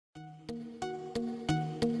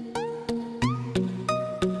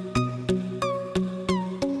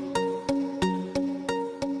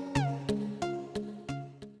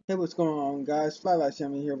What's going on, guys?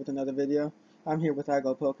 FlyLiceYummy here with another video. I'm here with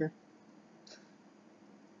Igopoker.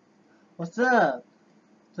 What's up?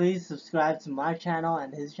 Please subscribe to my channel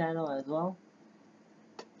and his channel as well.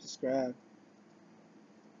 Subscribe.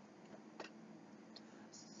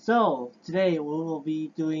 So today we will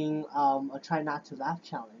be doing a try not to laugh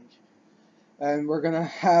challenge And we're gonna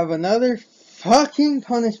have another fucking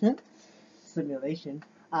punishment. simulation.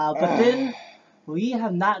 But then we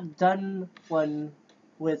have not done one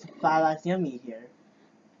with FlyLiceYummy here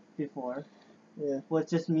before. Yeah. With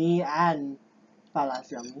just me and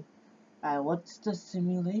FlyLiceYummy. And what's the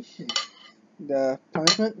simulation? The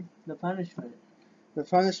punishment? The punishment. The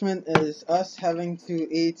punishment is us having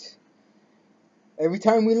to eat, every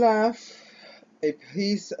time we laugh, a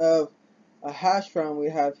piece of a hash brown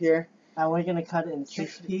we have here. And we're gonna cut it in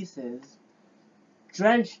 6 pieces,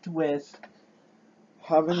 drenched with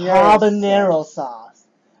habanero sauce.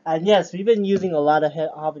 And yes, we've been using a lot of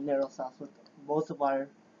habanero sauce with most of our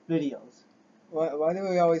videos. Why do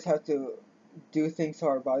we always have to do things to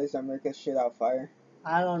our bodies that make us shit out fire?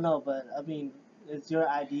 I don't know, but I mean, it's your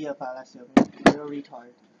idea, FlyLiceYummy. You're a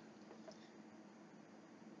retard.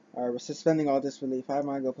 Alright, we're suspending all disbelief. I'm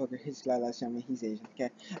Igopoker, he's FlyLiceYummy, he's Asian. Okay.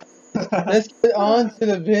 Let's get on to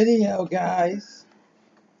the video, guys.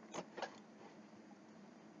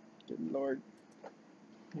 Good lord.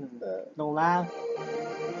 Don't laugh.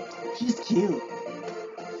 She's cute.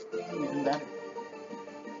 Even better.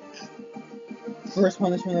 First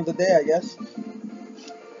punishment of the day, I guess.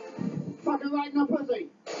 Fucking right, no pussy.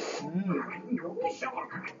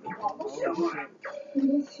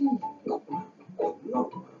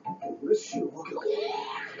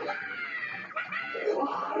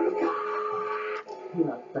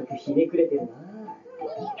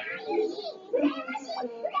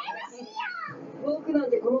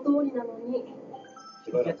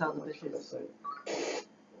 He gets out the bitches.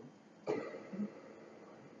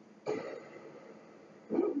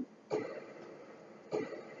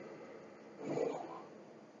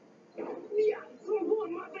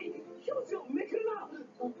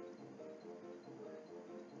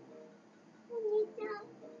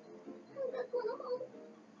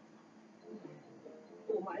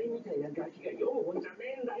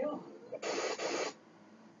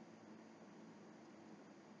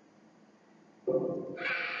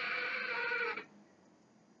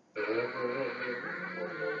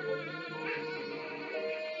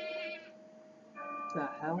 The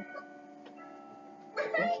hell?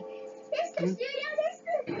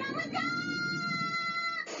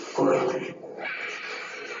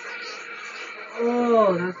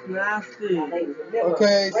 Oh, that's nasty.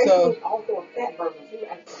 Okay, so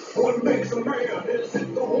What makes a man is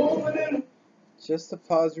it the woman? just to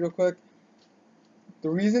pause real quick. The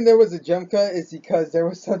reason there was a jump cut is because there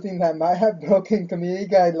was something that might have broken community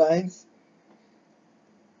guidelines.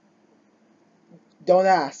 Don't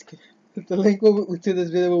ask. The link to this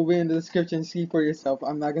video will be in the description. See for yourself.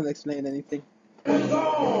 I'm not gonna explain anything.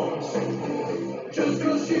 Just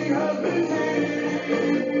 'cause she has been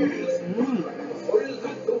teased. Or is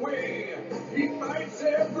it the way he fights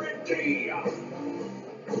every day?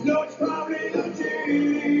 No, it's probably the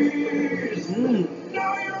tease.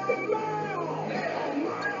 Now you're a male.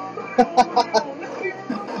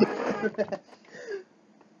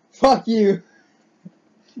 Fuck you.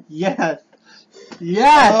 Yes.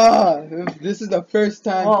 Yes. This is the first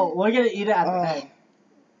time. Oh, we're gonna eat it at the end.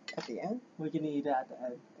 At the end? We're gonna eat it at the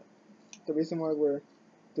end. The reason why we're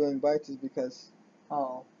doing bites is because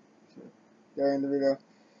they're in the video.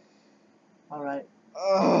 Alright.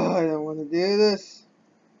 Oh, I don't want to do this.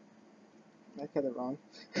 I cut it wrong.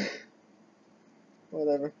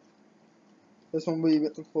 Whatever. This one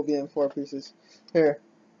will be in 4 pieces. Here.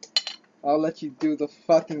 I'll let you do the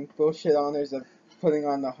fucking bullshit honors of putting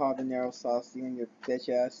on the habanero sauce, you and your bitch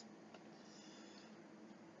ass.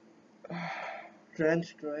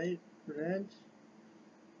 Drenched, right? Drenched.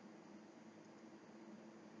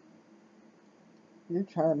 You're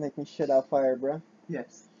trying to make me shit out fire, bro.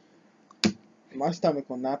 Yes. My stomach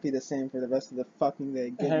will not be the same for the rest of the fucking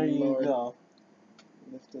day. Good There you lord. go.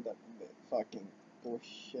 Lift it up a bit. Fucking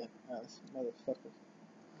bullshit ass motherfucker.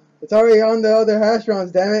 It's already on the other hash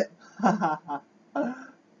browns, damn it. I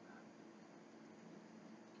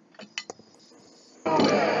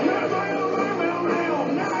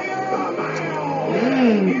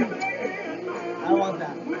want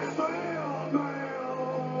that.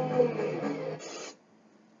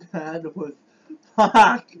 That was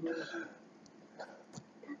fuck.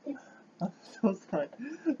 I'm so sorry.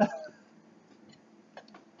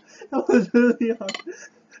 That was really hard.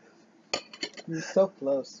 You're so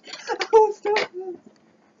close. I was so close.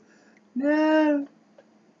 No.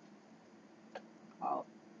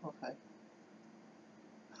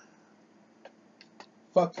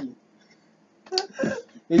 Fuck you.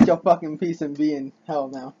 Eat your fucking piece and be in hell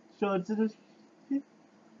now. Show it to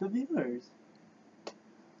the viewers.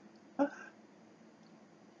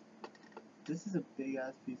 This is a big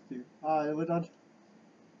ass piece too. Oh, it went on.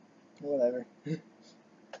 Whatever.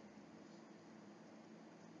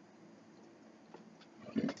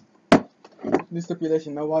 New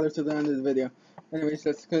stipulation, no water till the end of the video. Anyways,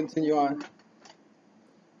 let's continue on.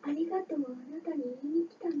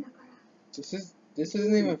 This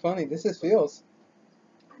isn't even funny. This is feels.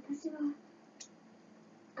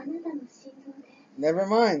 Never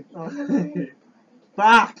mind.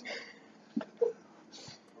 Fuck!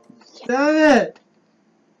 Damn it!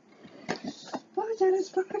 Fuck, that is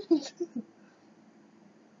fucking.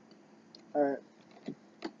 Alright.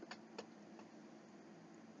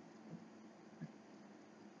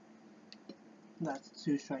 That's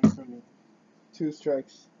 2 strikes for me. 2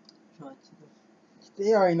 strikes. Show it to the.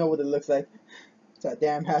 They already know what it looks like. It's a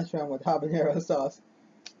damn hash brown with habanero sauce.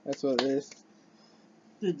 That's what it is.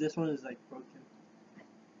 Dude, this one is like broken.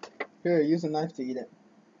 Here, use a knife to eat it.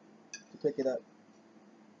 To pick it up.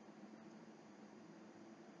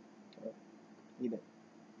 Eat it.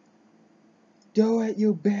 Do it,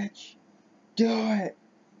 you bitch! Do it!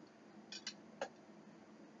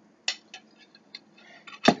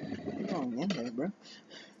 You're going in there, bro.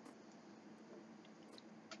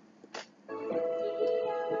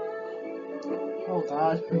 Oh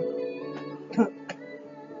god.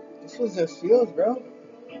 This was just feels, bro.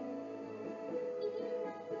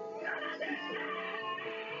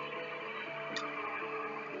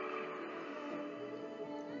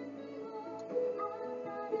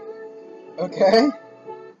 Okay.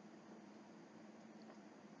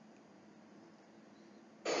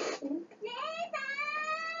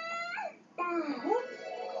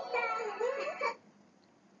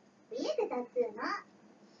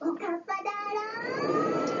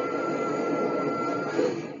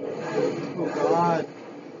 Oh god.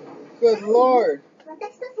 Good lord.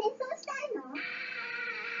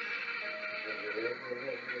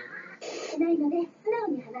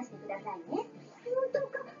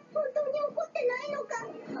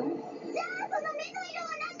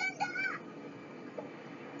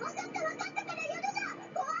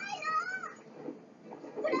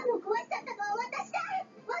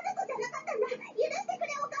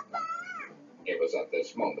 It was at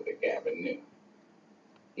this moment that Gavin knew.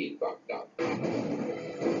 He fucked up.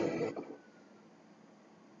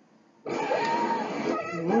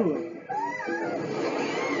 Ooh.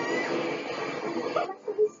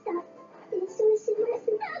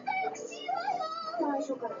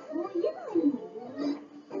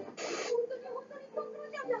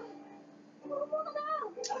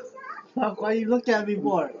 Fuck, why you look at me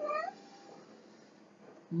for?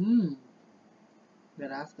 Mmm.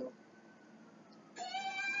 Good ass though.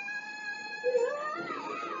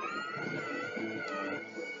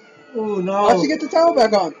 Oh no. How'd she get the towel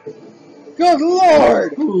back on? Good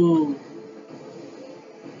lord! Ooh.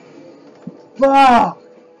 Fuck!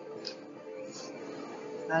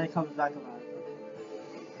 Now he comes back alive.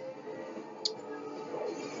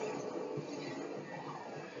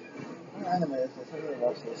 What anime is this? I need to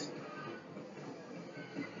watch this.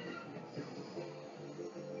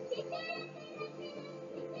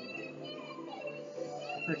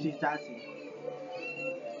 Or she's dancing.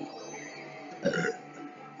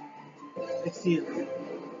 Excuse me.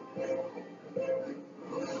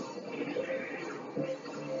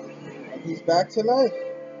 He's back to life.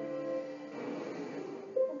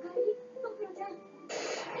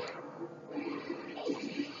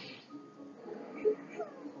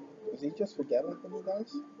 Does he just forget like when he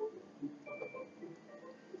dies?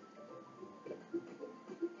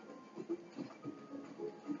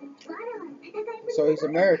 So he's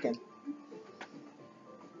American.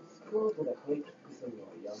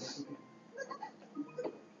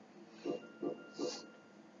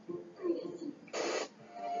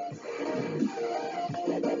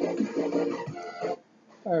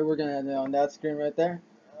 Alright, we're gonna end it on that screen right there.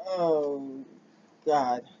 Oh,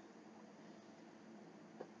 God.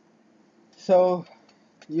 So,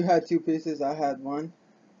 you had 2 pieces, I had 1.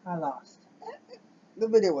 I lost. The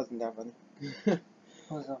video wasn't that funny.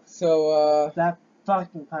 What's up? So, That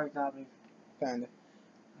fucking part got me. kinda.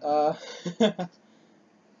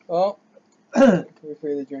 Well, we're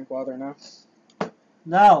free to drink water now.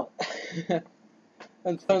 No.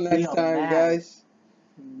 Until next Feel time, mad. guys.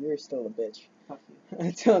 You're still a bitch. Fuck you.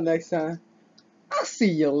 Until next time, I'll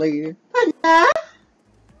see you later. Bye.